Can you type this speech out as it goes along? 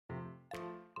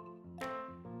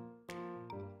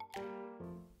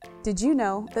Did you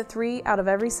know that 3 out of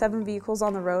every 7 vehicles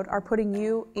on the road are putting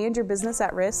you and your business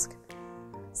at risk?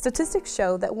 Statistics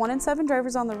show that 1 in 7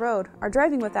 drivers on the road are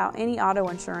driving without any auto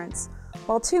insurance,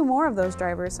 while 2 more of those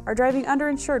drivers are driving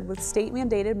underinsured with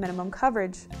state-mandated minimum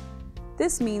coverage.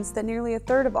 This means that nearly a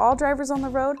third of all drivers on the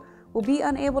road will be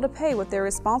unable to pay what they're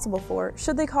responsible for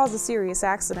should they cause a serious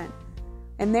accident,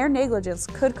 and their negligence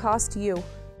could cost you.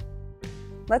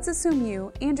 Let's assume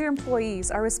you and your employees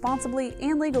are responsibly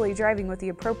and legally driving with the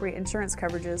appropriate insurance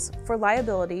coverages for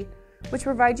liability, which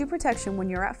provide you protection when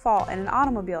you're at fault in an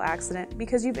automobile accident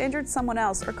because you've injured someone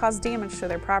else or caused damage to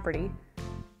their property.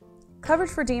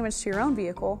 Coverage for damage to your own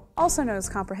vehicle, also known as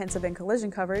comprehensive and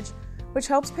collision coverage, which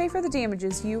helps pay for the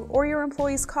damages you or your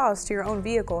employees cause to your own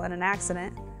vehicle in an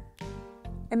accident.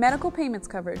 And medical payments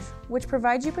coverage, which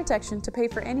provides you protection to pay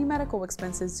for any medical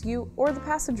expenses you or the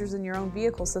passengers in your own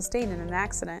vehicle sustain in an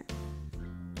accident.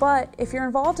 But if you're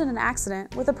involved in an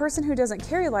accident with a person who doesn't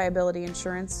carry liability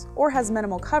insurance or has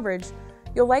minimal coverage,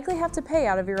 you'll likely have to pay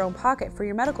out of your own pocket for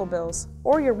your medical bills,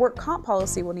 or your work comp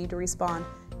policy will need to respond,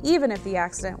 even if the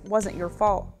accident wasn't your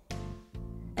fault.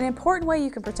 An important way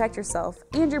you can protect yourself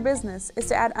and your business is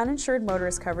to add uninsured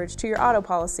motorist coverage to your auto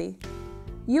policy.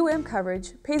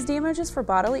 coverage pays damages for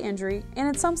bodily injury and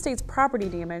in some states property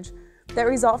damage that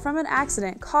result from an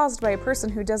accident caused by a person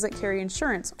who doesn't carry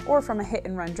insurance or from a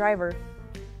hit-and-run driver.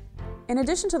 In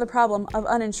addition to the problem of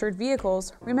uninsured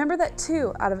vehicles, remember that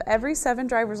 2 out of every 7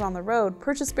 drivers on the road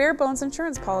purchase bare-bones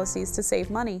insurance policies to save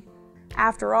money.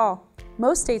 After all,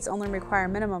 most states only require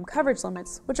minimum coverage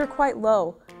limits, which are quite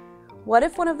low. What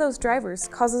if one of those drivers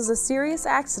causes a serious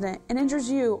accident and injures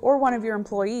you or one of your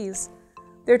employees?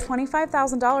 Their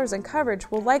 $25,000 in coverage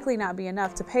will likely not be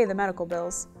enough to pay the medical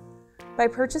bills. By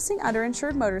purchasing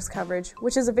underinsured motorist coverage,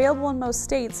 which is available in most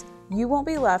states, you won't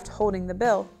be left holding the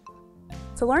bill.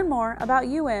 To learn more about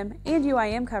and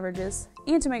UIM coverages,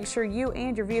 and to make sure you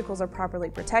and your vehicles are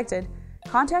properly protected,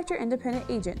 contact your independent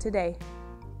agent today.